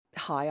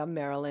Hi, I'm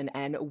Marilyn,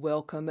 and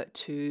welcome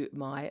to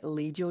my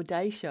Lead Your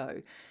Day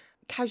show.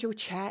 Casual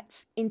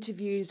chats,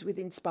 interviews with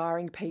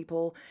inspiring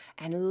people,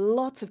 and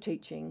lots of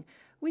teaching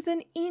with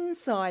an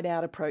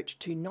inside-out approach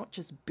to not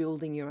just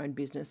building your own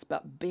business,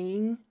 but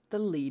being the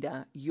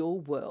leader your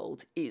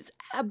world is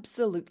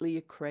absolutely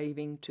a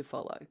craving to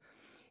follow.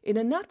 In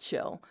a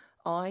nutshell,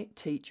 I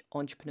teach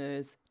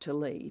entrepreneurs to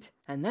lead,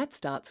 and that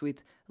starts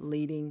with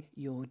leading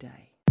your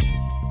day.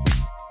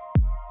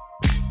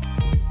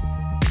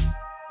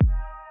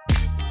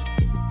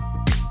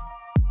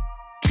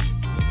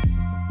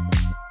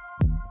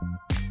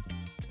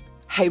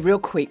 Hey, real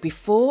quick,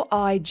 before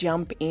I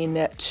jump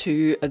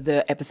into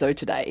the episode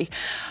today,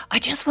 I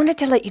just wanted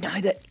to let you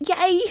know that,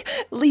 yay,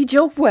 Lead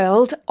Your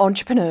World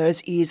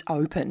Entrepreneurs is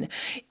open.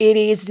 It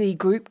is the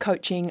group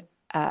coaching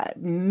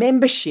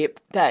membership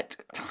that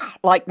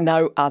like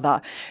no other.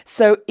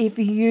 So if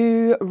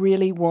you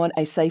really want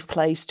a safe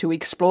place to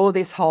explore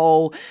this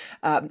whole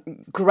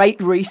great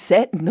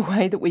reset in the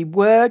way that we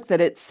work, that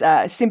it's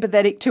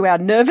sympathetic to our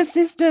nervous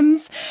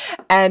systems,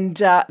 and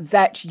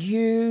that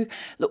you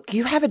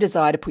have a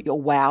desire to put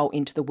your wow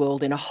into the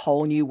world in a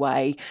whole new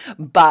way,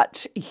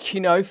 but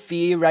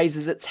fear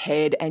raises its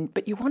head,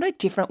 but you want a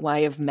different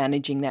way of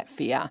managing that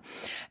fear.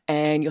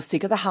 And you're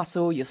sick of the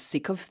hustle, you're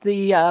sick of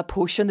the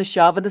push and the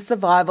shove and the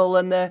survival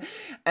and the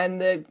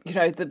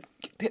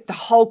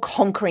whole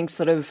conquering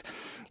sort of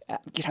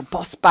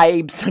boss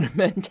babe sort of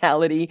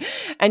mentality,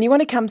 and you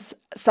want to come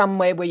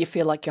somewhere where you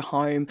feel like you're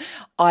home.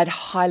 I'd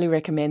highly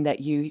recommend that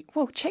you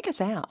check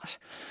us out.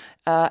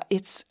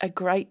 It's a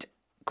great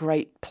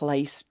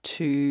place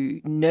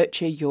to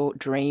nurture your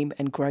dream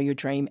and grow your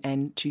dream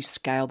and to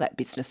scale that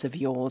business of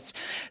yours.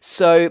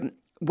 So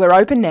we're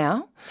open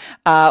now.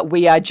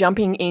 We are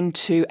jumping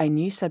into a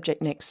new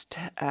subject next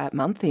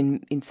month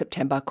in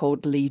September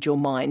called Lead Your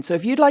Mind. So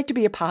if you'd like to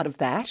be a part of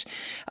that,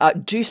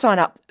 do sign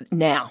up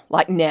now,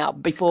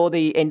 before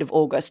the end of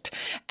August.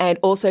 And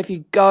also if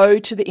you go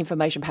to the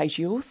information page,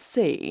 you'll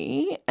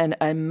see an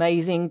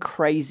amazing,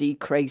 crazy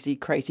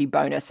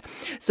bonus.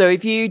 So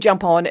if you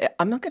jump on,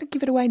 I'm not going to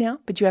give it away now,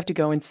 but you have to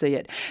go and see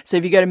it. So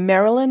if you go to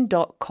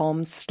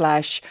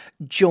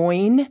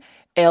marilyn.com/join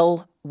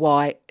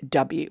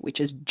LYW,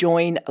 which is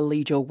Join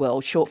Lead Your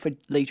World, short for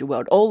Lead Your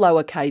World, all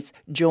lowercase,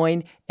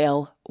 Join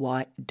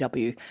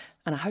LYW.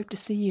 And I hope to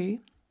see you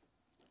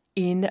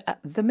in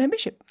the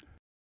membership.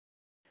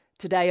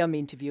 Today I'm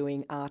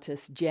interviewing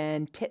artist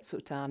Jan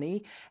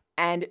Tetsutani,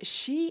 and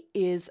she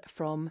is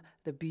from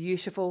the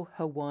beautiful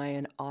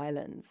Hawaiian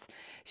Islands.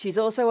 She's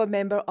also a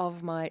member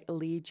of my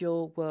Lead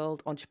Your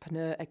World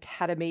Entrepreneur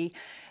Academy,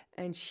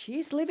 and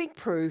she's living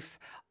proof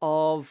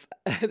of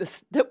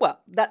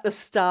that the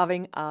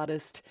starving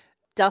artist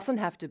doesn't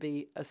have to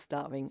be a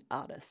starving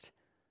artist.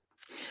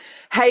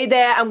 Hey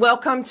there, and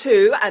welcome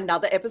to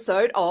another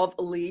episode of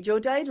Lead Your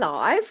Day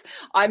Live.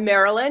 I'm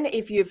Marilyn.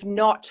 If you've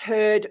not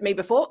heard me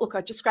before, look,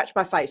 I just scratched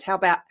my face. How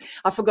about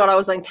I forgot I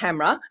was on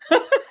camera?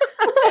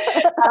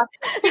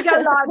 We go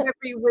live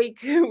every week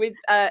with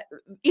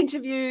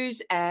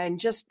interviews and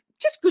just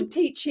good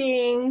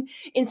teaching,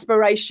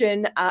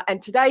 inspiration. And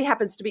today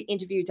happens to be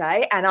interview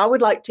day. And I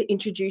would like to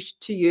introduce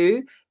to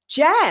you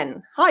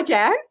Jan. Hi,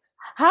 Jan.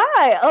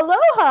 Hi,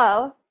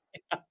 aloha.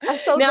 I'm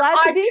so glad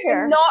to be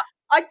here.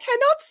 I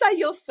cannot say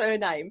your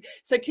surname.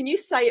 So can you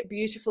say it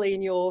beautifully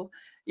in your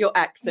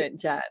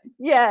accent, Jan?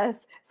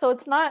 Yes. So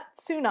it's not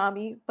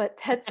Tsunami, but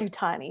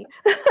Tetsutani.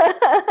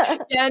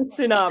 Jan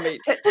Tsunami.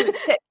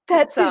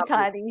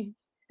 Tetsutani.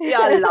 Yeah,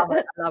 I love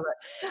it.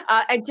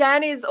 And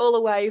Jan is all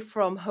the way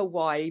from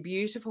Hawaii,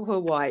 beautiful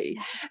Hawaii.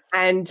 Yes.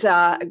 And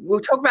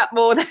we'll talk about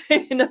more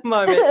in a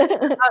moment.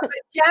 But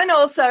Jan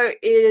also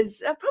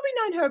is, I've probably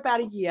known her about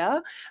a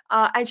year,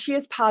 and she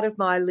is part of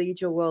my Lead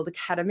Your World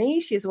Academy.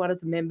 She is one of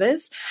the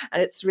members,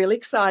 and it's really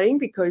exciting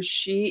because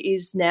she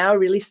is now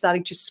really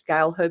starting to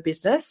scale her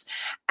business.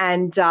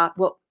 And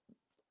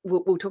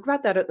We'll talk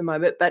about that at the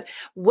moment, but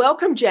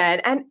welcome,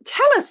 Jan, and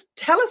tell us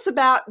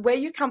about where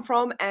you come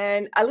from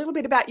and a little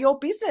bit about your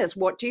business.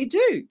 What do you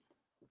do?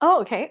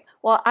 Oh, okay.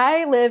 Well,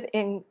 I live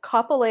in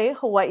Kapolei,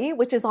 Hawaii,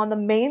 which is on the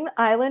main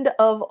island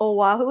of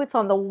Oahu. It's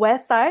on the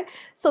west side,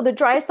 so the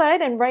dry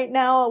side, and right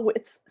now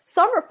it's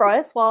summer for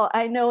us. Well,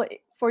 I know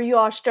for you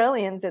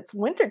Australians, it's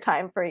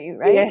wintertime for you,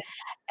 right? Yes.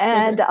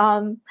 And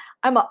I'm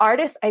an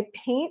artist. I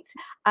paint.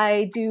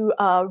 I do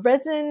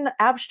resin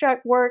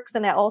abstract works,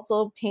 and I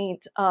also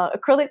paint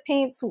acrylic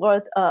paints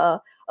of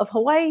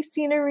Hawaii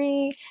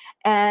scenery.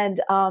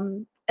 And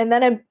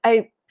then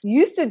I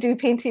used to do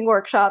painting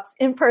workshops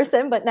in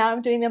person, but now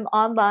I'm doing them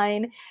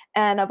online.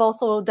 And I've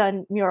also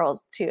done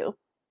murals too.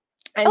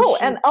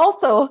 And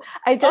also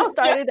I just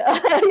started.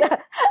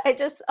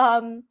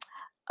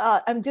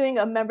 I'm doing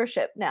a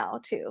membership now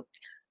too.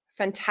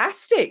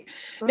 Fantastic.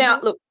 Mm-hmm. Now,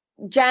 look,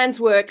 Jan's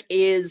work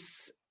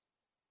is,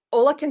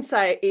 all I can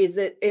say is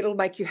that it'll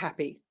make you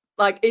happy.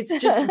 Like, it's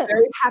just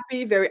very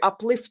happy, very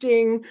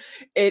uplifting.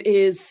 It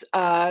is,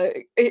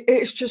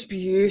 it's just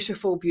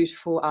beautiful,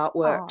 beautiful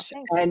artworks.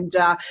 Thank you. And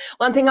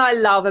one thing I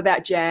love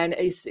about Jan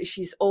is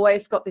she's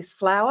always got this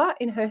flower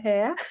in her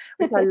hair,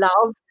 which I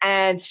love,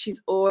 and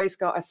she's always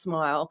got a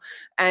smile.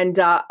 And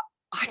I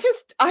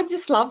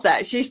just love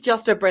that. She's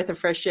just a breath of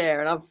fresh air,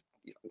 and I've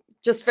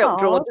just felt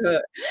drawn to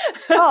her.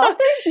 Oh,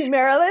 thank you,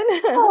 Marilyn.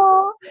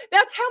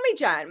 Now, tell me,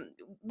 Jan,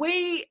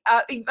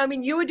 I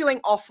mean, you were doing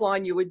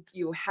offline.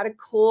 You had a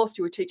course.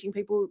 You were teaching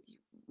people,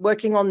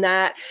 working on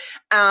that,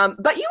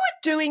 but you were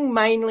doing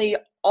mainly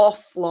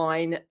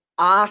offline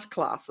art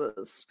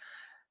classes.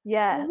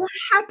 Yes. What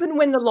happened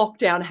when the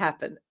lockdown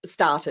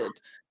started?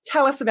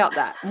 Tell us about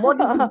that. What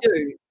did you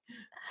do?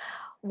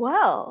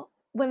 Well,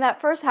 when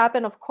that first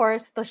happened, of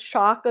course, the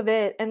shock of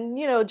it, and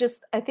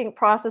just I think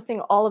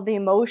processing all of the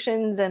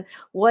emotions and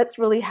what's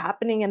really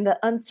happening and the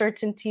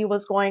uncertainty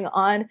was going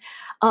on.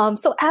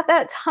 So at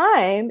that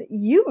time,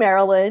 you,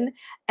 Marilyn,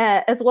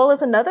 as well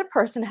as another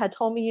person, had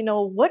told me,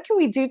 what can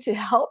we do to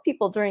help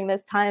people during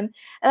this time?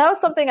 And that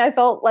was something I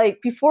felt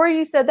like before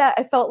you said that,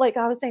 I felt like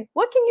I was saying,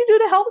 what can you do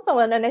to help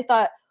someone? And I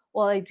thought,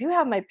 well, I do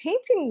have my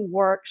painting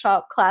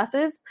workshop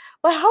classes,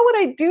 but how would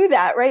I do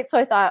that, right? So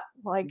I thought,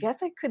 well, I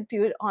guess I could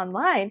do it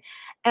online.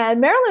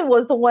 And Marilyn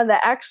was the one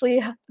that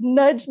actually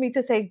nudged me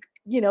to say,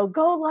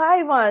 go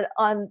live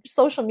on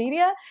social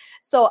media.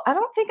 So I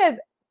don't think I've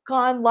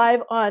gone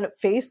live on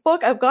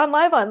Facebook. I've gone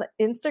live on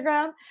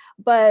Instagram,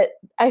 but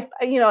I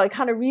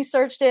kind of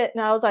researched it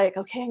and I was like,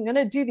 okay, I'm going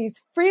to do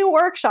these free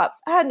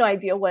workshops. I had no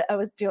idea what I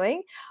was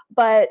doing,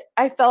 but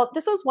I felt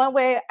this was one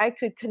way I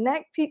could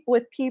connect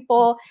with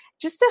people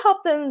just to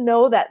help them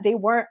know that they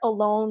weren't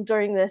alone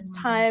during this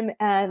time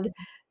and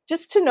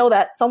just to know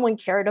that someone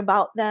cared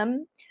about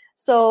them.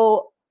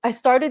 So I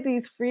started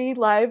these free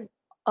live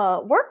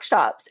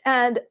workshops,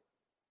 and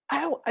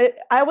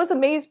I was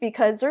amazed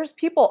because there's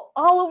people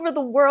all over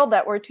the world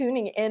that were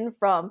tuning in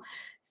from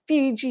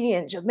Fiji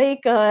and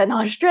Jamaica and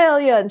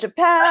Australia and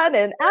Japan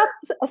and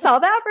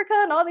South Africa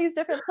and all these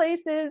different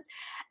places.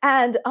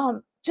 And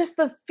just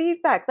the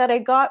feedback that I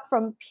got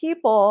from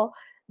people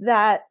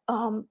that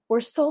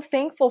were so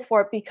thankful for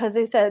it, because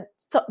they said,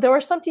 so there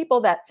were some people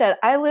that said,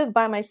 I live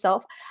by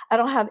myself. I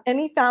don't have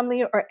any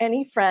family or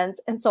any friends.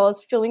 And so I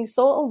was feeling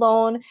so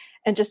alone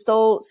and just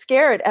so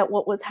scared at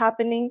what was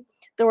happening.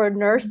 There were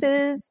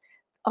nurses.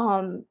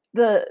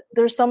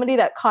 There's somebody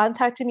that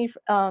contacted me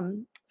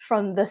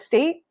from the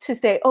state to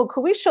say, oh,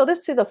 could we show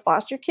this to the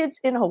foster kids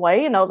in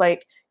Hawaii? And I was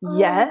like,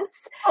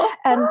 yes.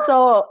 And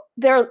so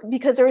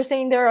because they were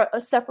saying they're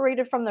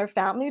separated from their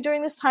family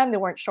during this time. They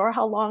weren't sure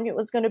how long it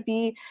was going to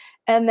be.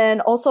 And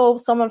then also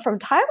someone from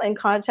Thailand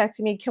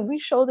contacted me, can we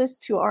show this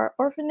to our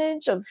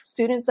orphanage of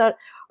students that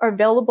are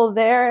available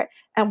there?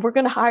 And we're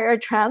going to hire a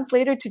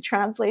translator to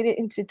translate it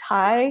into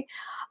Thai.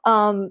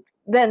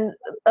 Then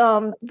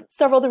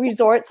several of the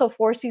resorts, so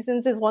Four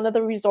Seasons is one of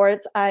the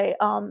resorts.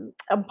 I'm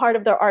part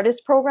of their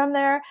artist program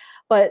there,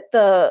 but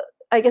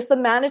I guess the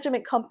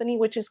management company,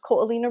 which is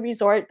Ko'olina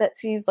Resort, that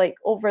sees like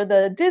over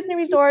the Disney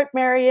Resort,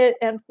 Marriott,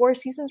 and Four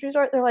Seasons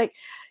Resort, they're like,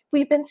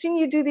 we've been seeing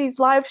you do these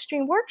live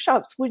stream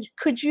workshops. Would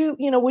you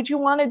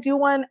want to do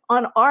one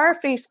on our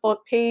Facebook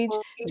page,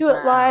 do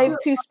it live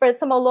to spread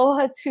some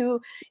aloha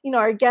to,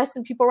 our guests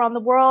and people around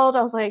the world?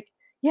 I was like,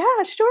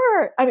 yeah,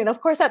 sure. I mean, of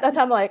course, at that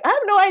time, like, I have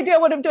no idea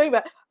what I'm doing,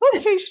 but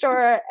okay,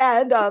 sure.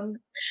 And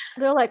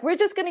they're like, we're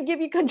just going to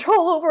give you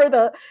control over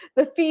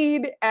the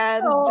feed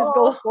and just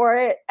go for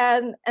it.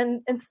 And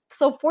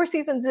so Four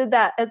Seasons did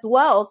that as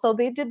well. So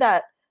they did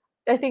that,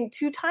 I think,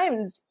 2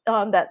 times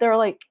that they're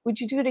like, would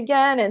you do it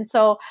again? And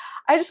so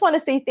I just want to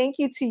say thank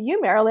you to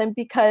you, Marilyn,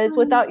 because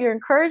without your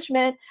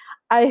encouragement,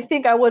 I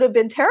think I would have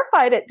been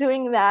terrified at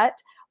doing that.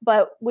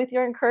 But with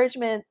your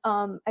encouragement,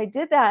 I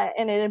did that,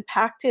 and it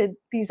impacted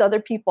these other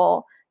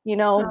people.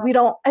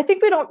 I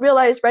think we don't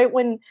realize, right,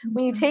 when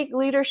you take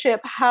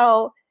leadership,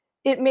 how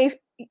it may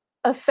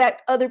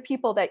affect other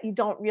people that you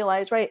don't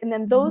realize, right? And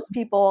then those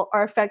people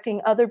are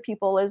affecting other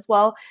people as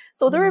well.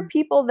 So there are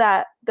people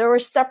that they were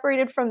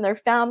separated from their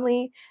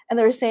family, and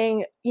they're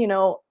saying,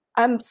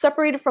 I'm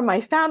separated from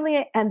my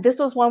family, and this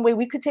was one way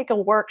we could take a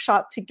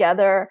workshop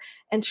together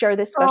and share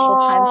this special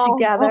time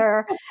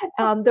together.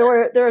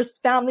 There was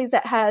families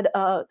that had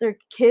their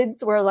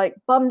kids were like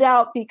bummed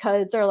out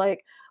because they're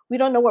like, we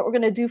don't know what we're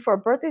going to do for a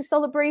birthday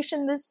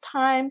celebration this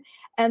time.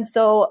 And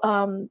so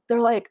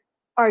they're like,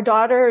 our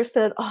daughter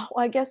said, oh,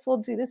 well, I guess we'll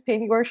do this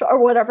painting workshop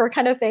or whatever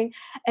kind of thing.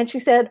 And she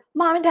said,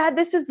 Mom and Dad,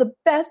 this is the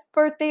best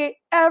birthday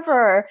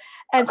ever.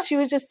 And she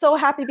was just so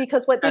happy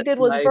because what they did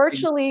was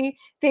virtually,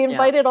 they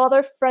invited all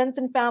their friends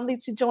and family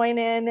to join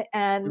in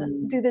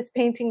and do this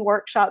painting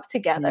workshop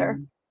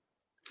together.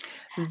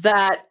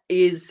 That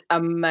is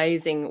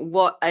amazing.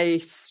 What a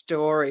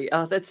story.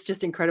 Oh, that's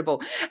just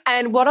incredible.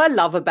 And what I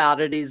love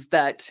about it is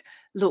that,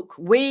 look,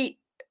 we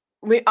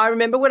I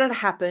remember when it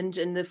happened,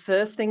 and the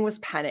first thing was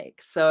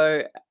panic.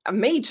 So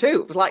me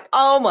too. It was like,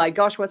 oh my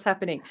gosh, what's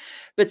happening?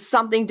 But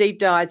something deep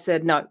down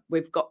said, no,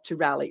 we've got to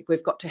rally.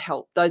 We've got to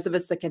help. Those of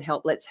us that can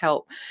help, let's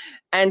help.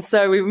 And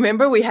so we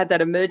remember we had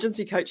that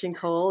emergency coaching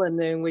call, and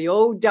then we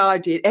all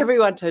dived in.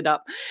 Everyone turned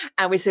up,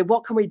 and we said,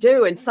 what can we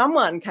do? And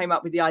someone came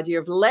up with the idea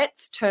of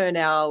let's turn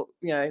our,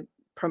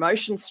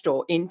 promotion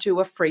store into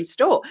a free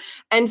store.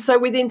 And so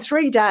within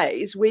 3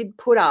 days, we'd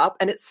put up,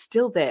 and it's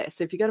still there.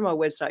 So if you go to my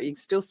website, you can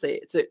still see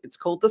it. It's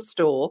called The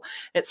Store.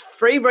 It's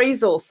free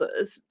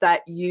resources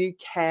that you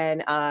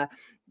can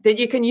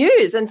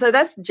use. And so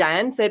that's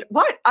Jan said,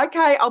 what?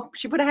 Okay,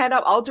 she put her hand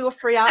up. I'll do a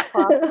free art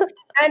class.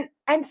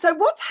 and so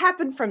what's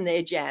happened from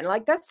there, Jan?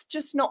 Like, that's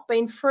just not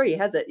been free,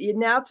 has it? You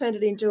now turned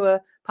it into a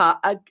part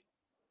of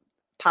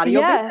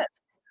your business.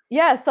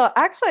 Yeah, so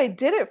actually I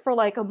did it for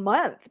like a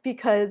month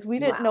because we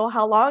didn't know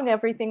how long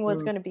everything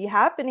was going to be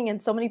happening,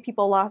 and so many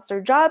people lost their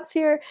jobs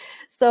here.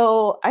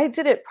 So I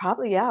did it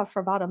probably, for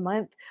about a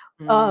month.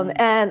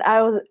 And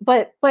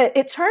but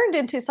it turned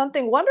into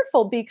something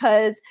wonderful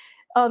because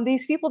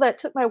these people that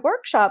took my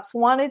workshops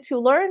wanted to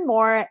learn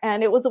more,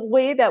 and it was a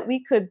way that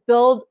we could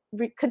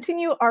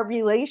continue our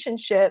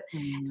relationship.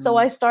 So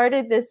I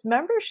started this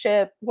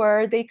membership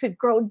where they could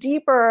grow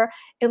deeper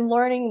in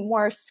learning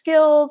more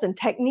skills and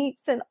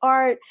techniques in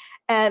art.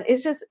 And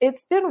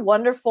it's been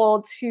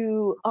wonderful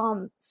to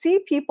see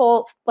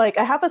people. Like,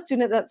 I have a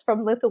student that's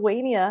from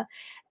Lithuania,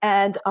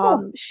 and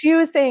she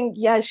was saying,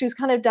 she was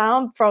kind of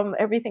down from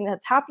everything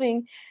that's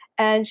happening.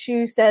 And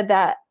she said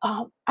that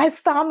I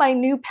found my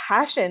new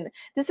passion.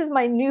 This is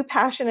my new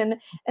passion.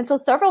 And so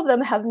several of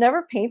them have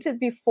never painted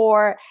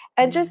before.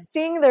 And just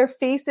seeing their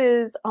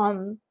faces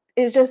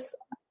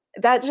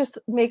that just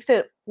makes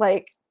it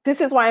like,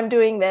 this is why I'm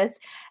doing this.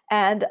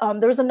 And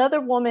there was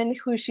another woman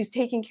who she's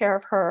taking care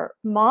of her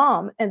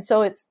mom. And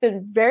so it's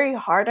been very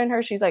hard on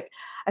her. She's like,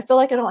 I feel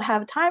like I don't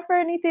have time for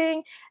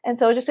anything. And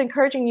so just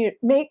encouraging you,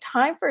 make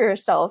time for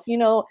yourself.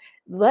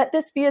 Let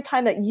this be a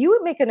time that you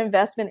would make an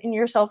investment in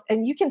yourself,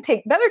 and you can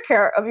take better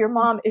care of your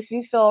mom if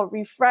you feel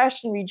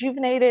refreshed and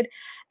rejuvenated.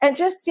 And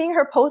just seeing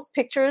her post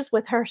pictures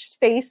with her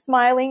face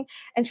smiling,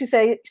 and she's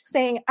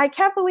saying, I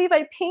can't believe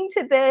I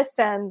painted this.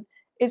 And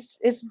it's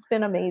just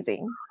been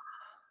amazing.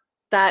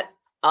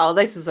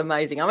 This is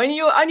amazing. I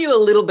mean, I knew a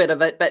little bit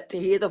of it, but to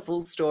hear the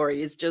full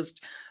story is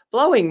just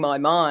blowing my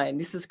mind.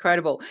 This is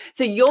incredible.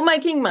 So you're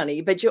making money,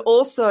 but you're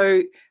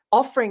also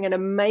offering an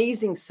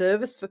amazing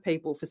service for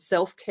people for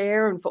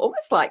self-care and for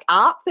almost like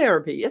art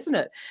therapy, isn't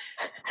it?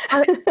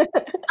 I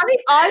mean,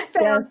 I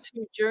found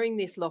too, during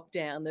this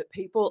lockdown that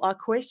people are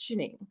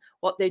questioning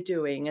what they're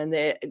doing, and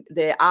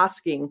they're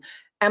asking,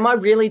 am I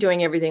really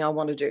doing everything I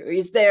want to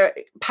do?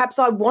 Perhaps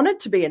I wanted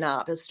to be an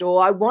artist,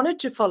 or I wanted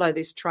to follow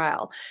this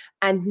trail,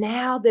 and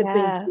now they've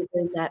been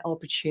given that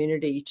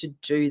opportunity to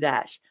do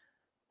that.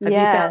 Have you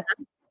found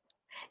that?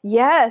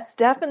 Yes,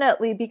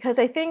 definitely, because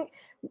I think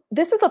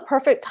this is a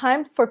perfect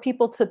time for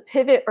people to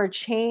pivot or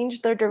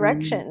change their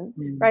direction,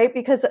 right?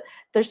 Because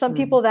there's some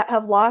people that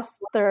have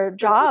lost their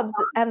jobs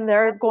and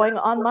they're going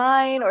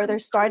online, or they're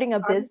starting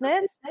a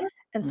business.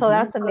 And so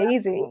that's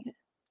amazing.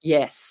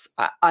 Yes,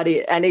 I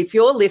did. And if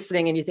you're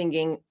listening and you're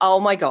thinking,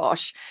 oh my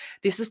gosh,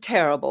 this is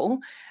terrible,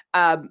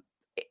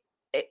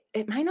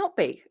 it may not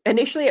be.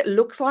 Initially, it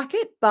looks like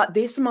it, but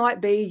this might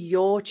be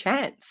your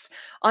chance.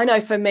 I know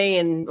for me,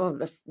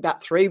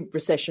 about 3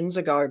 recessions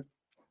ago,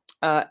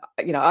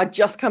 I'd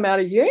just come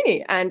out of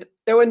uni, and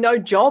there were no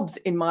jobs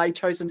in my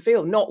chosen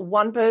field. Not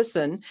one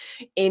person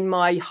in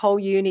my whole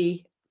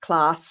university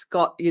class,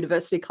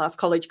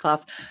 college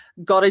class,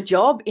 got a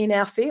job in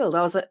our field.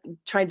 I was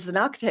trained as an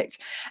architect,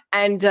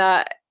 and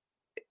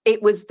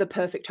it was the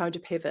perfect time to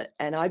pivot.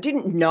 And I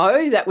didn't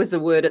know that was a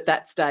word at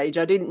that stage.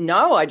 I didn't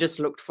know. I just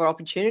looked for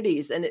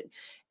opportunities, and it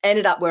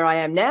ended up where I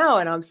am now.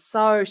 And I'm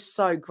so,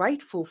 so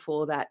grateful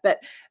for that. But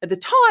at the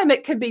time,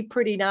 it can be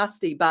pretty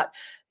nasty. But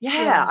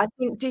I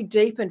think dig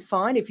deep and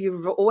find, if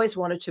you've always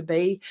wanted to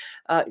be,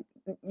 let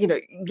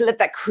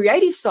that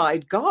creative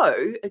side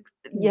go.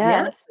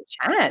 Now's the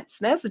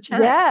chance.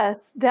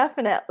 Yes,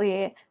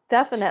 definitely.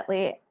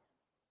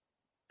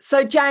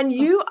 So, Jan,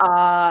 you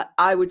are,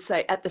 I would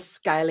say, at the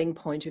scaling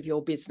point of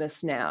your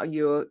business now.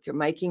 You're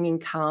making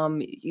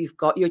income. You've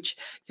got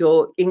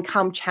your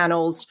income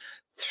channels,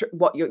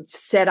 what you're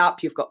set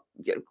up. You've got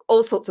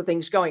all sorts of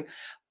things going.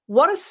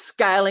 What does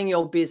scaling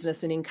your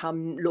business and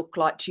income look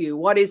like to you?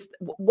 What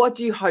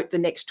do you hope the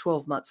next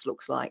 12 months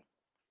looks like?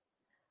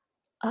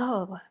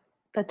 Oh,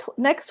 the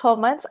next 12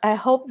 months, I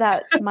hope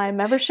that my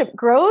membership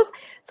grows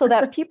so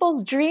that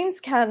people's dreams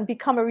can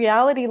become a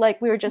reality.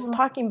 Like we were just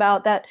talking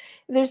about, that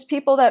there's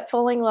people that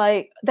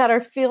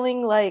are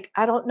feeling like,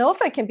 I don't know if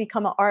I can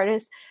become an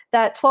artist,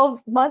 that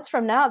 12 months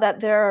from now, that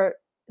they're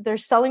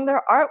selling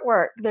their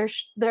artwork.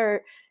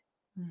 They're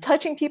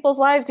touching people's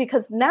lives,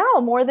 because now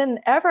more than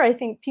ever, I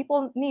think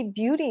people need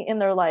beauty in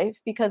their life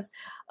because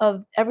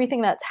of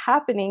everything that's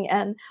happening,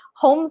 and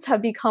homes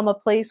have become a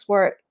place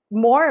where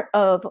more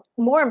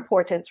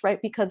importance,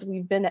 right? Because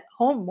we've been at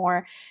home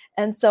more.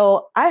 And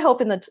so I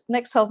hope in the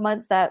next 12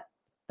 months that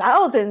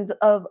thousands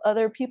of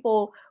other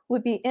people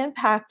would be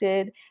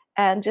impacted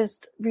and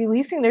just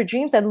releasing their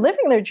dreams and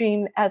living their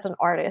dream as an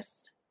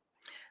artist.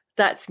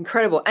 That's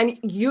incredible. And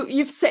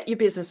you've set your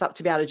business up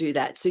to be able to do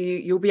that. So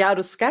you'll be able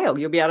to scale.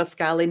 You'll be able to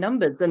scale in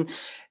numbers. And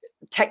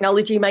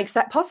technology makes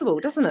that possible,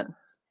 doesn't it?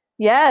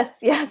 Yes.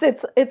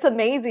 It's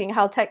amazing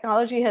how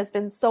technology has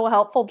been so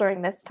helpful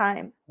during this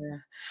time. Yeah.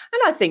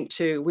 And I think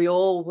too, we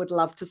all would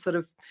love to sort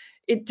of,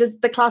 does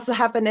the classes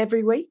happen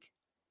every week?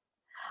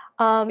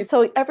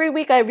 So every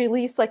week I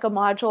release like a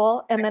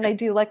module, and then I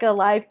do like a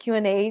live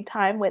Q&A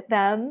time with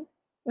them.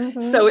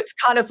 Mm-hmm. So it's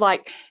kind of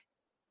like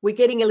we're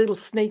getting a little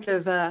sneak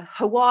of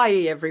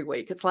Hawaii every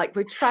week. It's like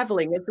we're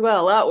traveling as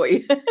well, aren't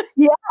we?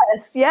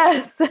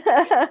 Yes.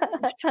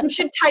 You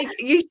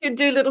should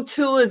do little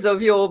tours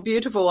of your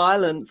beautiful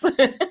islands.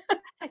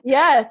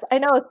 Yes, I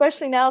know,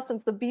 especially now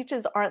since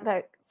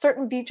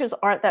certain beaches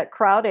aren't that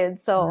crowded.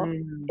 So,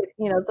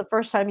 it's the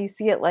first time you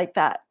see it like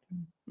that.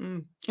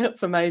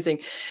 That's amazing.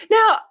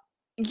 Now,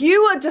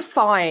 you are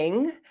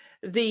defying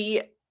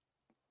the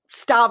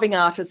starving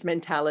artist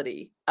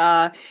mentality.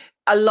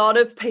 A lot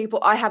of people,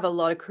 I have a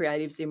lot of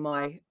creatives in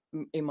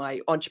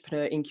my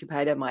entrepreneur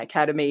incubator, my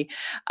academy,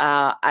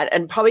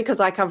 and probably because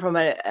I come from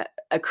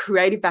a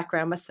creative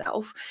background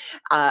myself,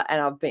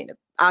 and I've been an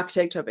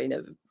architect, I've been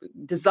a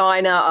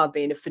designer, I've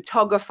been a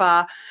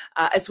photographer,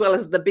 as well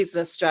as the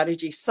business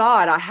strategy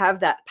side. I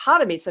have that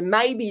part of me, so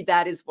maybe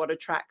that is what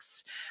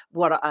attracts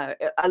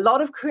a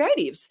lot of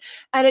creatives,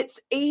 and it's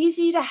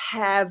easy to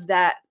have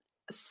that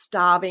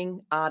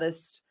starving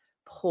artist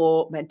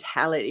poor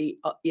mentality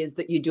is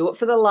that you do it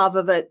for the love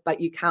of it, but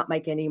you can't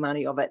make any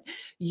money of it.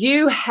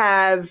 You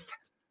have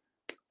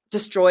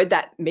destroyed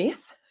that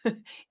myth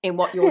in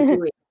what you're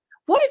doing.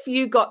 What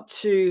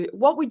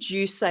would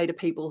you say to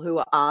people who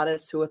are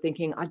artists who are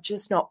thinking, I'm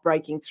just not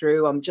breaking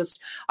through,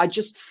 I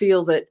just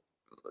feel that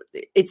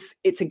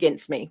it's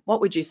against me?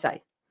 What would you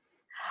say?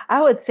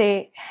 I would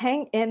say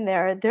hang in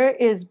there. There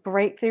is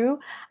breakthrough.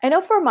 I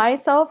know for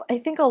myself, I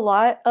think a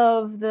lot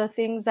of the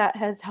things that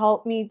has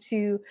helped me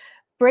to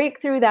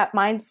break through that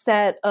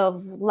mindset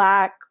of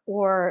lack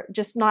or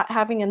just not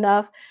having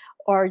enough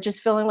or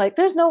just feeling like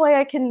there's no way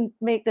I can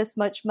make this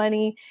much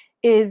money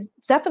is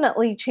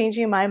definitely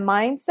changing my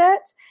mindset.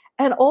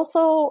 And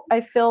also,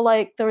 I feel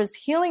like there was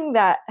healing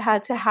that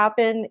had to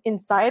happen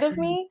inside of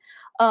me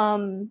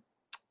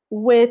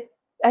with,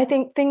 I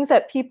think, things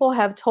that people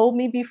have told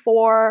me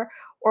before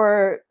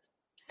or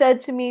said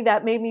to me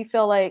that made me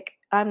feel like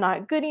I'm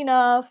not good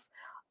enough.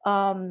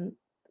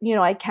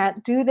 I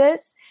can't do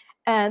this.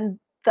 And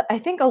I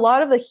think a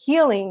lot of the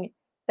healing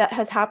that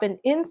has happened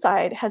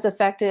inside has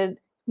affected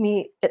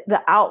me,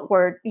 the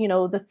outward,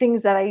 the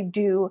things that I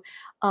do,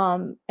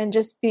 and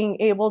just being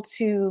able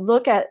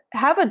to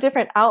have a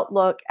different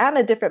outlook and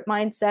a different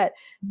mindset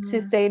to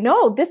say,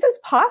 no, this is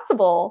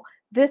possible.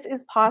 This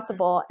is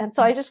possible. And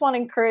so I just want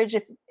to encourage,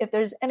 if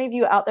there's any of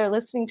you out there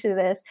listening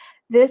to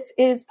this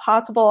is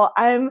possible.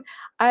 I'm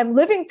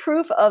living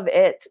proof of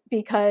it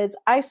because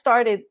I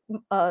started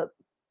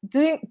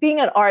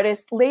being an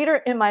artist later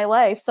in my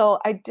life. So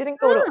I didn't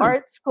go to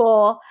art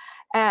school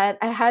and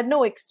I had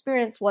no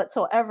experience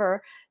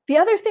whatsoever. The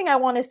other thing I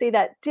want to say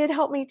that did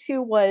help me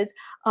too was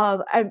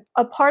I'm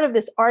a part of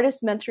this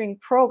artist mentoring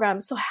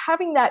program. So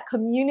having that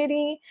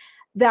community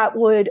that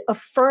would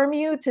affirm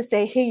you to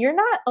say, hey, you're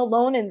not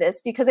alone in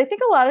this. Because I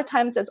think a lot of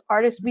times as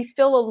artists, we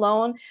feel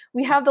alone.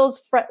 We have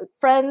those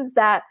friends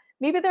that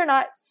maybe they're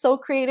not so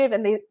creative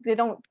and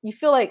you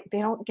feel like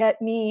they don't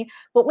get me.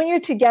 But when you're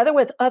together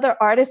with other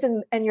artists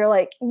and you're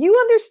like, you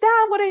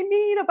understand what I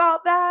mean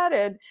about that.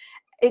 And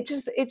it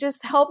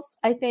just helps.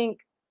 I think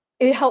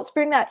it helps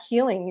bring that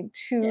healing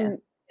to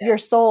your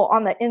soul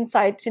on the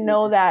inside to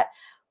know that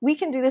we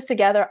can do this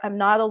together. I'm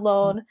not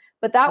alone.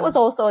 But that was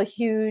also a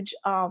huge,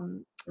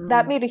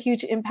 that made a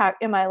huge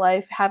impact in my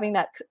life, having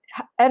that.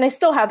 And I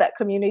still have that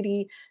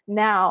community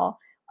now.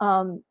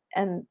 And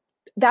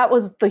that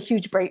was the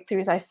huge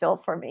breakthroughs I feel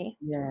for me.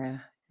 Yeah,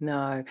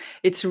 no,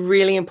 it's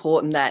really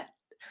important that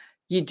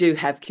you do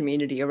have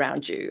community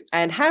around you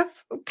and have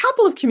a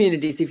couple of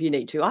communities if you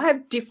need to. I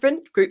have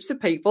different groups of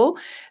people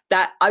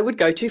that I would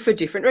go to for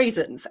different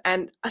reasons.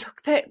 And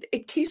look,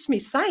 it keeps me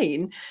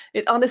sane.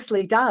 It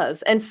honestly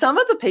does. And some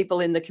of the people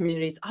in the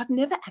communities I've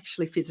never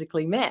actually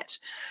physically met.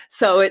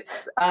 So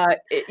it's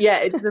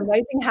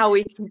amazing how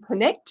we can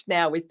connect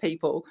now with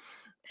people.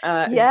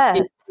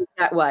 Yes.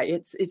 That way.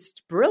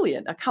 It's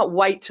brilliant. I can't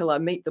wait till I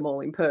meet them all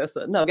in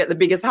person. I'll get the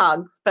biggest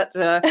hugs. But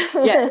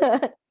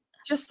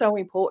just so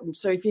important.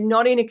 So if you're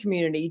not in a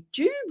community,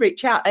 do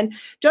reach out. And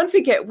don't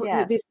forget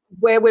this,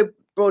 where we're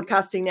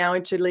broadcasting now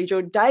into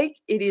Leisure Day,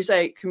 it is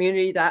a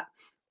community that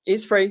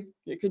is free.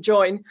 You can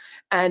join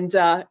and,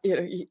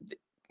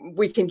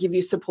 we can give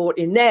you support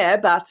in there.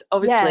 But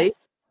obviously,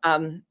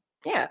 find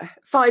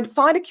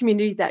a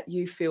community that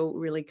you feel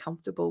really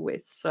comfortable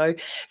with. So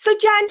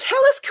Jan,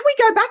 tell us, can we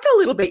go back a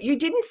little bit? You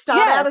didn't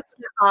start out as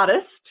an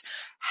artist.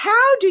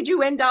 How did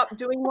you end up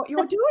doing what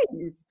you're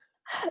doing?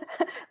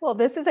 Well,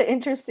 this is an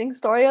interesting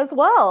story as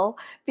well,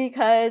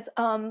 because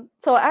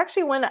so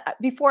actually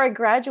before I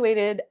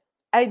graduated,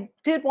 I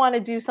did want to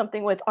do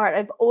something with art.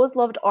 I've always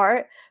loved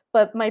art,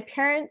 but my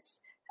parents,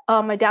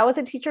 my dad was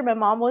a teacher, my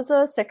mom was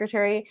a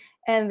secretary,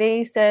 and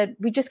they said,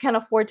 we just can't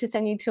afford to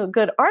send you to a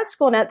good art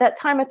school. And at that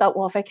time, I thought,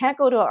 well, if I can't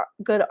go to a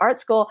good art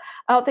school,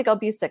 I don't think I'll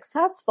be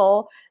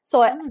successful.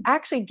 So I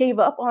actually gave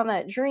up on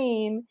that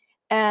dream,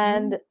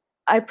 and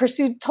I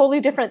pursued totally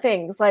different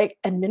things like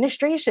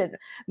administration,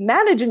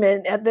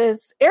 management at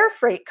this air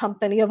freight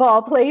company of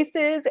all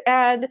places.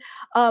 And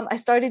I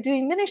started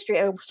doing ministry.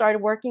 I started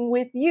working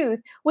with youth,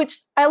 which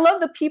I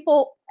love the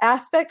people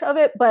aspect of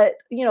it, but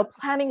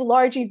planning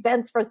large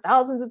events for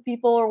thousands of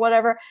people or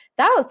whatever,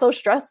 that was so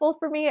stressful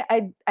for me.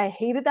 I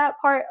hated that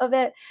part of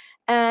it.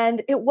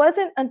 And it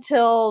wasn't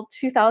until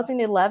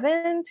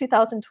 2011,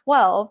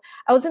 2012,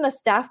 I was in a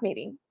staff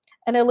meeting,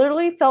 and I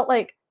literally felt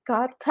like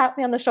God tapped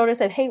me on the shoulder and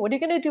said, hey, what are you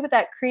going to do with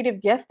that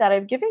creative gift that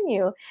I've given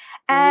you?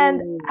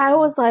 And I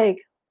was like,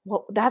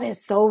 well, that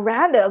is so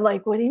random.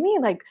 Like, what do you mean?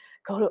 Like,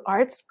 go to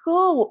art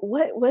school?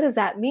 What does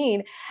that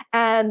mean?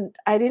 And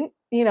I didn't,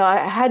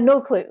 I had no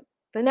clue.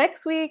 The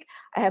next week,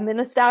 I am in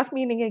a staff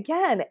meeting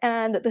again,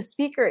 and the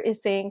speaker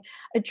is saying,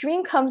 a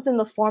dream comes in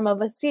the form of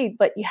a seed,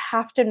 but you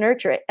have to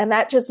nurture it. And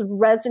that just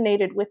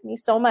resonated with me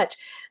so much.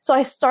 So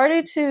I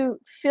started to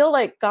feel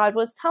like God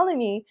was telling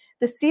me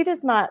the seed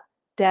is not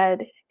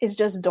dead, it's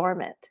just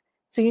dormant.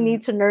 So you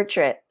need to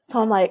nurture it.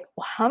 So I'm like,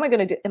 well, how am I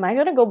going to do? Am I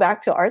going to go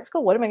back to art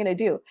school? What am I going to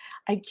do?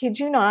 I kid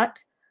you not.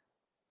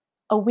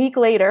 A week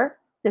later,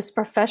 this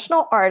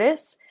professional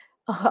artist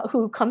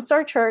who comes to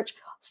our church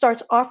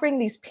starts offering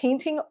these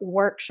painting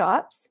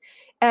workshops.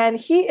 And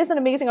he is an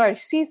amazing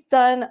artist. He's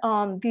done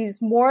these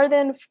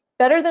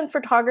better than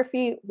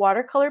photography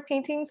watercolor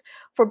paintings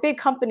for big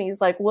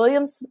companies like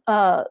William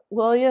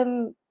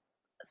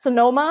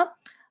Sonoma,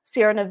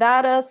 Sierra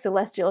Nevada,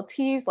 Celestial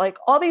Teas, like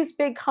all these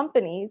big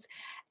companies.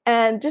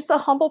 And just a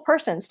humble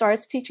person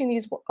starts teaching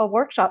these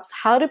workshops,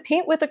 how to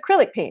paint with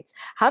acrylic paints,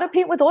 how to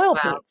paint with oil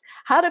paints,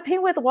 how to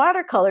paint with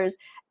watercolors.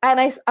 And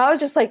I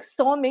was just like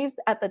so amazed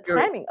at the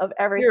timing of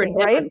everything,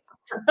 right?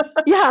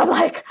 Yeah, I'm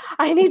like,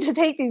 I need to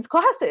take these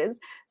classes.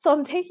 So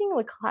I'm taking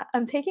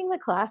the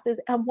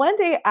classes. And one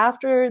day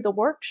after the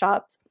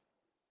workshops,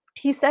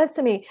 he says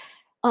to me,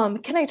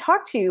 can I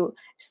talk to you?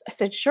 I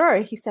said, sure.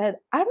 He said,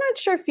 I'm not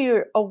sure if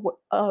you're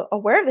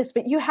aware of this,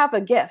 but you have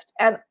a gift.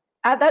 And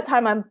at that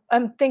time,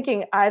 I'm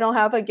thinking, I don't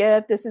have a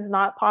gift. This is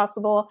not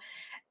possible.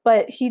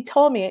 But he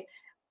told me,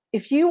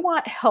 if you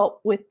want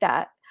help with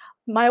that,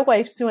 my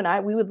wife, Sue, and I,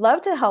 we would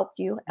love to help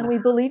you. And we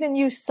believe in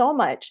you so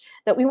much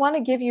that we want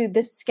to give you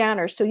this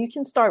scanner so you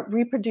can start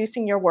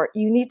reproducing your work.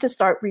 You need to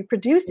start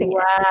reproducing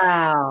it.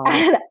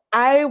 And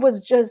I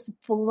was just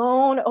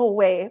blown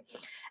away.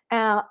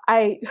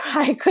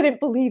 I couldn't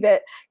believe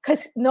it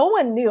because no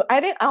one knew. I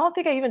don't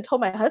think I even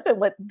told my husband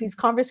what these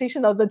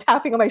conversations of the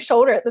tapping on my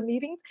shoulder at the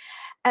meetings.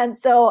 And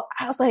so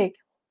I was like,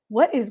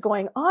 what is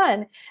going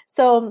on?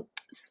 So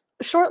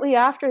shortly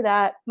after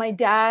that, my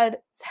dad's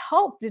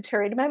health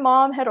deteriorated. My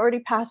mom had already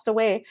passed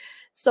away.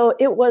 So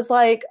it was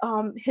like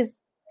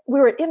we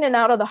were in and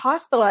out of the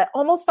hospital. I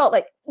almost felt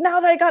like, now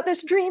that I got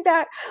this dream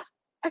back,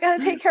 I got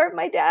to take care of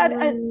my dad.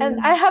 And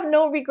I have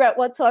no regret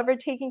whatsoever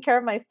taking care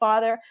of my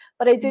father.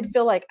 But I did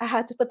feel like I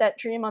had to put that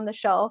dream on the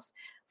shelf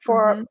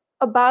for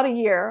about a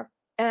year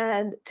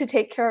and to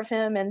take care of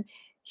him. And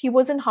he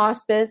was in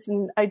hospice,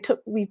 and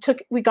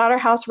we got our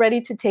house ready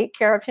to take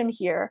care of him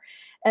here.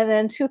 And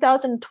then in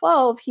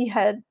 2012, he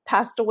had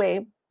passed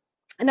away.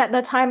 And at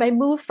that time, I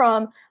moved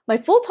from my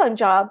full-time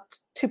job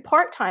to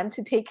part-time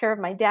to take care of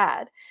my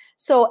dad.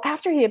 So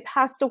after he had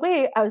passed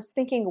away, I was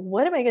thinking,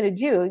 what am I going to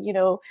do?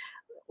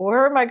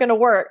 Where am I going to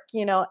work?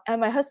 And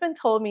my husband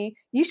told me,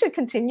 you should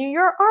continue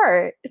your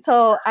art.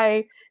 So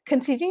I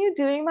continued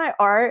doing my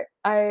art.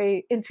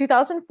 In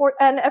 2004,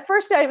 and at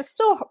first I was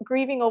still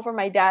grieving over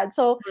my dad.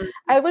 So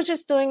I was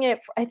just doing it,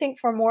 I think,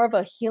 for more of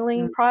a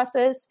healing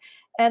process.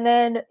 And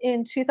then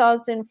in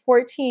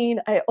 2014,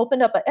 I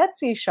opened up an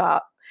Etsy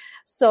shop.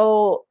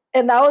 So,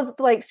 and that was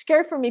like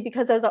scary for me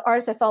because as an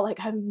artist, I felt like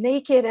I'm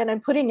naked and I'm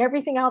putting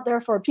everything out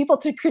there for people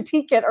to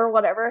critique it or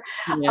whatever.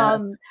 Yeah.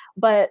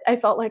 But I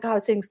felt like I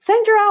was saying,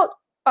 send your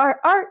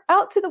art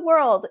out to the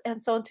world.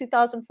 And so in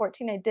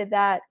 2014, I did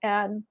that.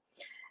 And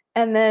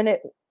then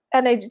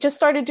I just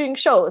started doing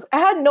shows. I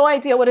had no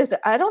idea what is it.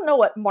 I don't know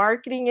what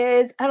marketing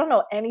is. I don't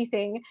know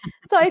anything.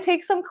 So I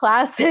take some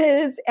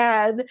classes,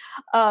 and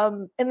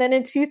then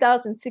in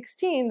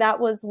 2016, that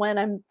was when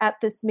I'm at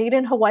this Made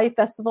in Hawaii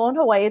festival in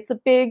Hawaii. It's a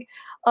big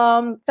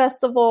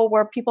festival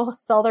where people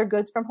sell their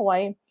goods from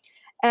Hawaii.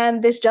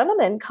 And this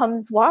gentleman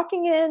comes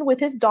walking in with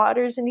his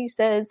daughters, and he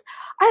says,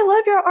 "I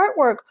love your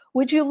artwork.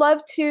 Would you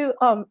love to?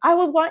 I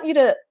would want you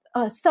to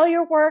sell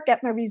your work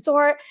at my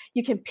resort.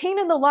 You can paint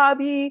in the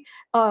lobby.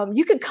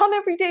 You could come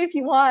every day if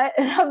you want."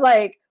 And I'm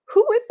like,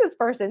 who is this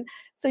person?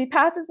 So he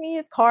passes me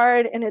his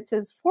card, and it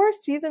says Four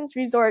Seasons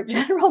Resort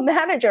General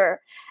Manager.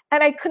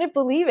 And I couldn't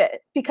believe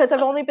it because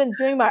I've only been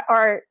doing my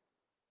art,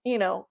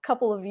 a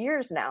couple of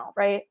years now,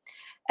 right?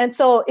 And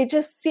so it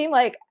just seemed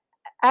like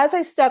as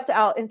I stepped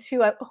out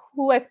into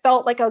who I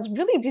felt like I was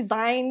really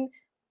designed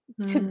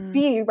to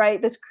be,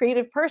 right, this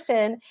creative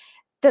person,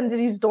 then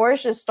these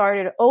doors just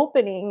started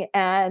opening.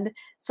 And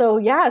so,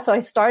 yeah, so I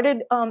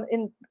started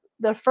in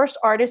the first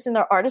artist in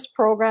the artist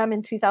program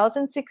in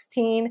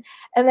 2016.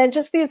 And then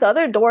just these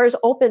other doors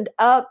opened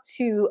up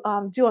to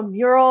do a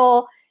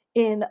mural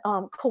in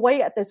Kauai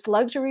at this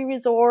luxury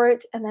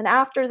resort. And then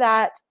after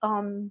that,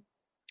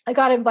 I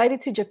got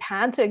invited to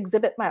Japan to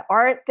exhibit my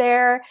art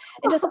there.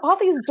 And just all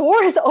these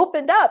doors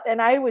opened up.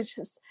 And I was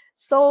just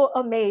so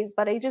amazed.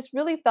 But I just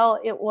really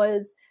felt it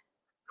was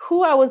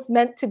who I was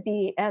meant to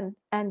be and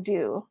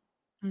do.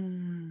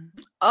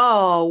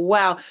 Oh,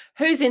 wow.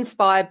 Who's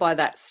inspired by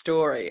that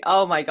story?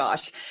 Oh my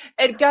gosh.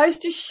 It goes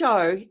to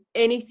show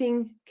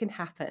anything can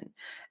happen.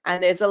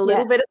 And there's a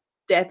little bit of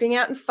stepping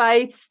out in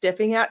faith,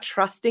 stepping out,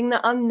 trusting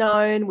the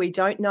unknown. We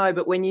don't know.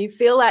 But when you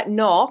feel that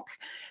knock,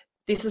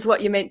 this is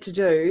what you're meant to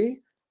do,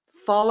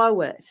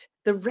 follow it.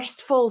 The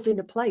rest falls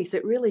into place.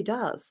 It really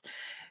does.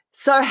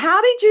 So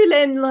how did you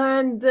then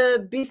learn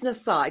the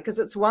business side? Because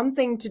it's one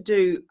thing to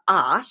do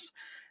art.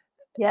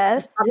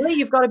 Yes. Suddenly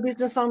you've got a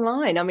business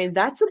online. I mean,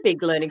 that's a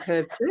big learning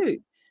curve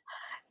too.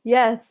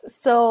 Yes.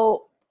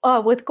 So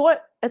I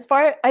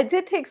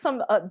did take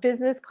some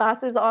business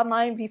classes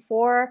online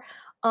before.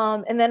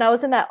 And then I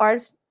was in that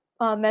arts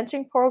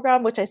mentoring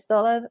program, which I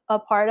still am a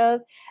part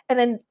of.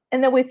 And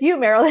then with you,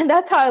 Marilyn,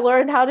 that's how I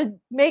learned how to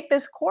make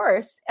this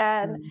course.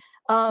 And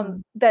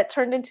that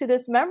turned into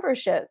this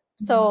membership.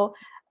 So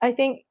I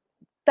think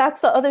that's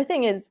the other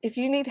thing is if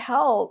you need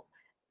help,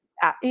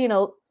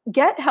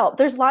 get help.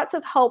 There's lots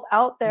of help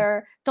out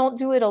there. Don't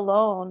do it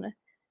alone.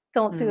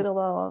 Don't do it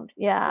alone.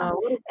 Yeah. Oh,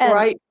 what a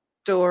great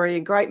story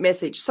and great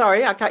message.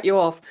 Sorry, I cut you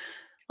off.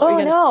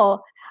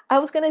 No. I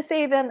was going to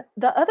say then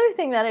the other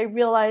thing that I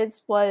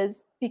realized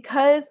was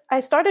because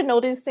I started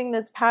noticing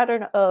this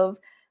pattern of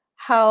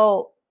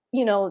how,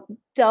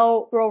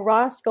 Del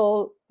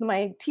Roscoe,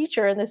 my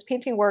teacher in this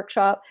painting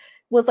workshop,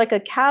 was like a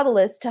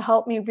catalyst to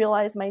help me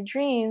realize my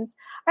dreams.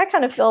 I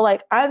kind of feel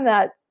like I'm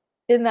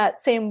in that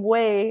same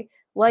way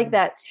like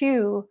that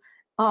too.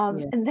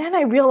 And then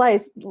I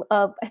realized,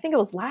 I think it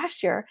was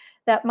last year,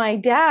 that my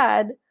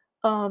dad,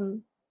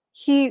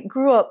 he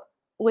grew up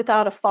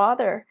without a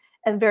father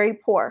and very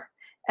poor.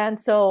 And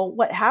so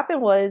what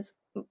happened was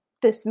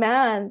this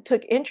man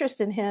took interest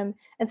in him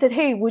and said,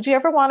 "Hey, would you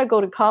ever want to go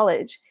to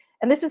college?"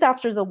 And this is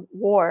after the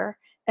war.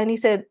 And he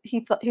said,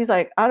 he's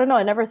like, "I don't know.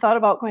 I never thought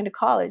about going to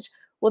college."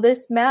 Well,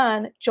 this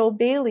man, Joe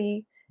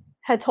Bailey,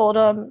 had told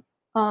him,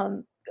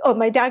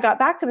 my dad got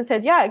back to him and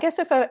said, "Yeah, I guess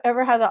if I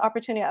ever had the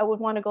opportunity, I would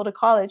want to go to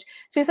college."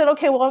 So he said,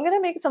 "Okay, well, I'm going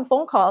to make some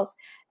phone calls."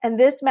 And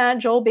this man,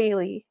 Joe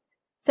Bailey,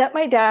 sent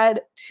my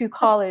dad to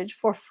college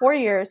for 4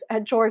 years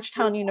at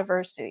Georgetown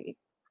University.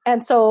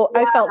 And so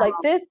I felt like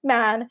this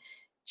man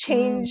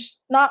changed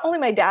not only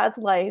my dad's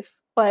life,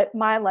 but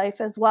my life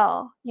as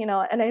well,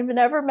 and I've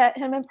never met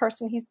him in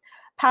person. He's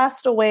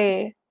passed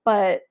away,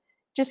 but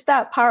just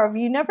that power of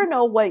you never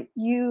know when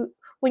you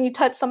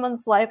touch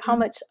someone's life, how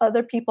much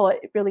other people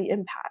it really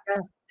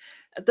impacts.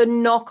 The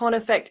knock-on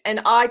effect.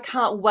 And I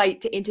can't wait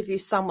to interview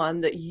someone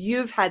that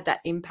you've had that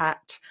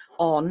impact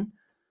on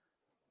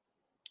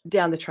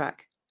down the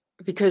track,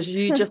 because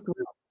you just will.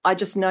 I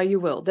just know you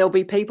will. There'll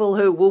be people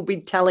who will be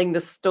telling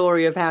the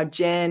story of how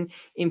Jan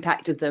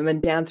impacted them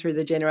and down through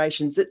the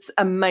generations. It's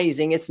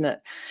amazing, isn't it?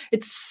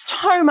 It's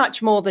so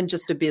much more than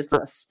just a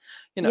business.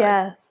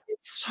 Yes.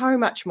 It's so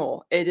much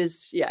more. It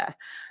is, yeah.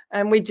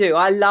 And we do.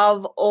 I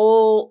love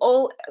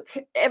all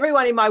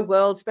everyone in my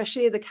world,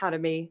 especially the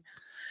Academy,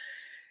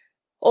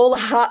 all the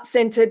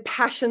heart-centered,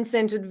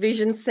 passion-centered,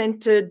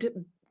 vision-centered,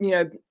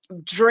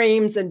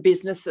 dreams and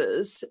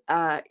businesses.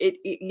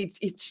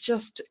 It's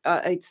just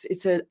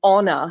it's an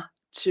honor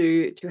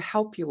to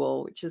help you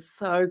all, which is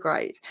so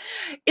great.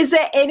 Is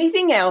there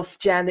anything else,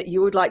 Jan, that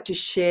you would like to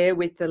share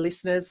with the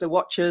listeners, the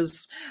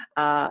watchers,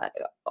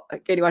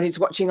 anyone who's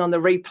watching on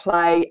the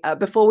replay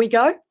before we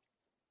go?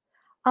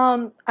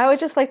 I would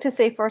just like to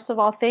say, first of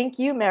all, thank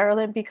you,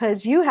 Marilyn,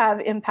 because you have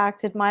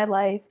impacted my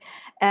life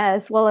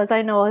as well as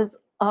I know as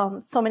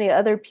so many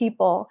other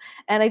people.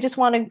 And I just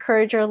want to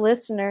encourage your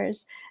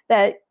listeners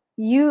that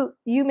you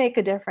make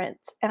a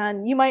difference,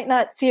 and you might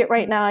not see it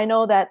right now. I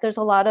know that there's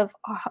a lot of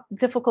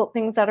difficult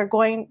things that are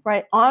going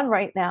on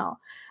right now,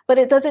 but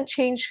it doesn't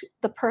change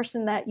the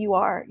person that you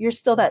are. You're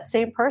still that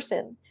same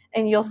person,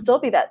 and you'll still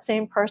be that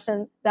same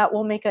person that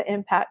will make an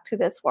impact to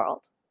this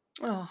world.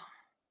 Oh,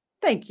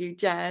 thank you,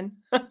 Jan.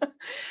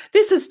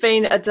 This has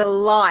been a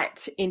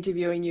delight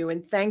interviewing you,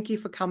 and thank you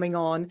for coming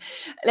on.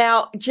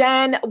 Now,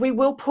 Jan, we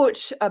will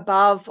put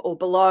above or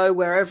below,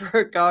 wherever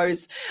it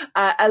goes,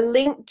 a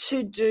link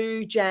to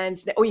do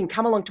Jan's, or you can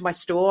come along to my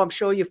store. I'm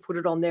sure you've put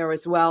it on there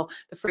as well.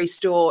 The free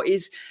store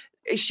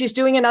she's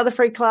doing another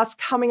free class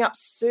coming up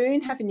soon,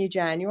 haven't you,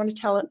 Jan? You want to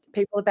tell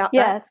people about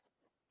that? Yes,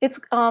 it's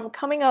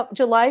coming up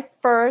July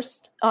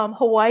 1st,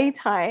 Hawaii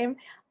time,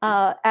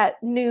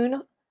 at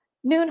noon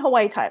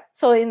Hawaii time.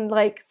 So in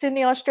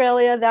Sydney,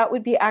 Australia, that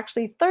would be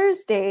actually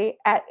Thursday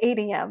at 8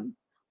 a.m.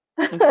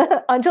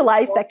 on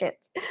July 2nd.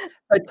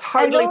 So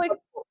totally.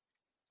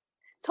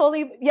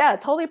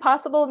 Totally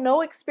possible.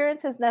 No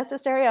experience is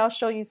necessary. I'll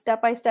show you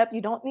step by step.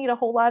 You don't need a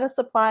whole lot of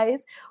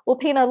supplies. We'll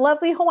paint a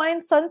lovely Hawaiian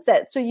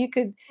sunset so you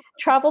could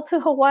travel to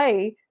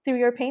Hawaii through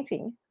your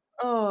painting.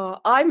 Oh,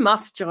 I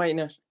must join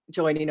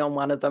in on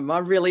one of them. I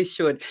really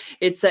should.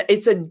 It's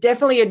a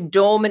definitely a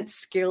dormant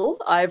skill.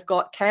 I've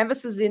got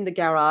canvases in the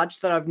garage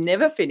that I've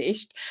never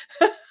finished.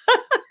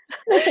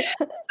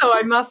 So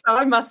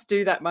I must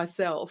do that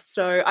myself.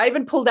 So I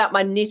even pulled out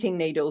my knitting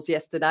needles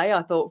yesterday.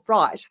 I thought,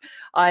 right,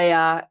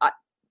 I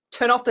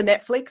turn off the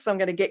Netflix. I'm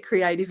going to get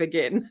creative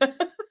again.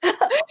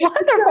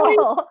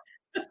 Wonderful.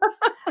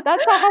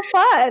 That's all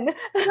fun.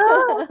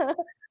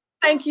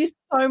 Thank you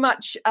so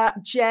much,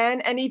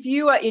 Jan. And if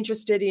you are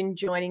interested in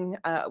joining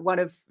one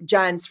of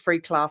Jan's free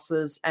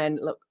classes, and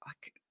look,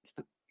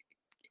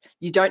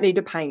 you don't need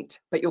to paint,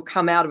 but you'll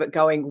come out of it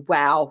going,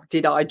 wow,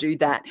 did I do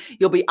that?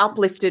 You'll be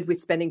uplifted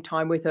with spending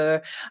time with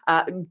her.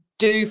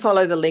 Do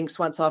follow the links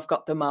once I've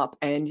got them up,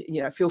 and,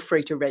 feel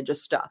free to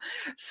register.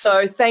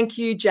 So thank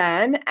you,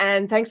 Jan.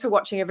 And thanks for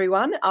watching,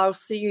 everyone. I'll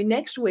see you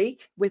next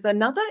week with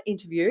another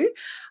interview.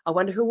 I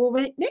wonder who we'll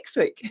meet next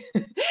week.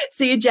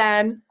 See you,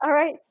 Jan. All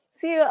right.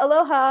 See you.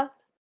 Aloha.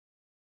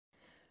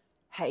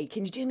 Hey,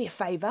 can you do me a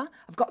favour?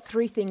 I've got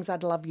 3 things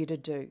I'd love you to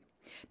do.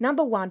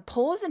 Number 1,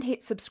 pause and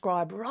hit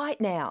subscribe right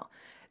now.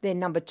 Then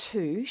number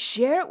 2,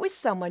 share it with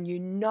someone you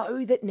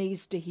know that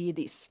needs to hear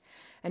this.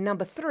 And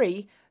number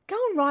 3, go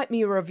and write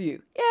me a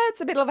review. Yeah,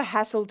 it's a bit of a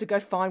hassle to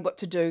go find what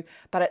to do,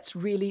 but it's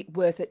really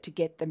worth it to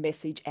get the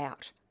message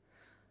out.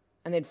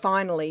 And then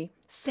finally,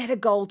 set a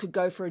goal to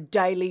go for a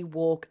daily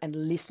walk and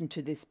listen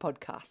to this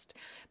podcast,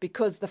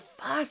 because the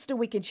faster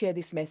we can share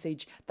this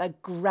message, the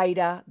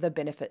greater the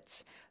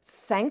benefits.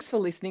 Thanks for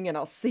listening, and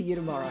I'll see you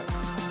tomorrow.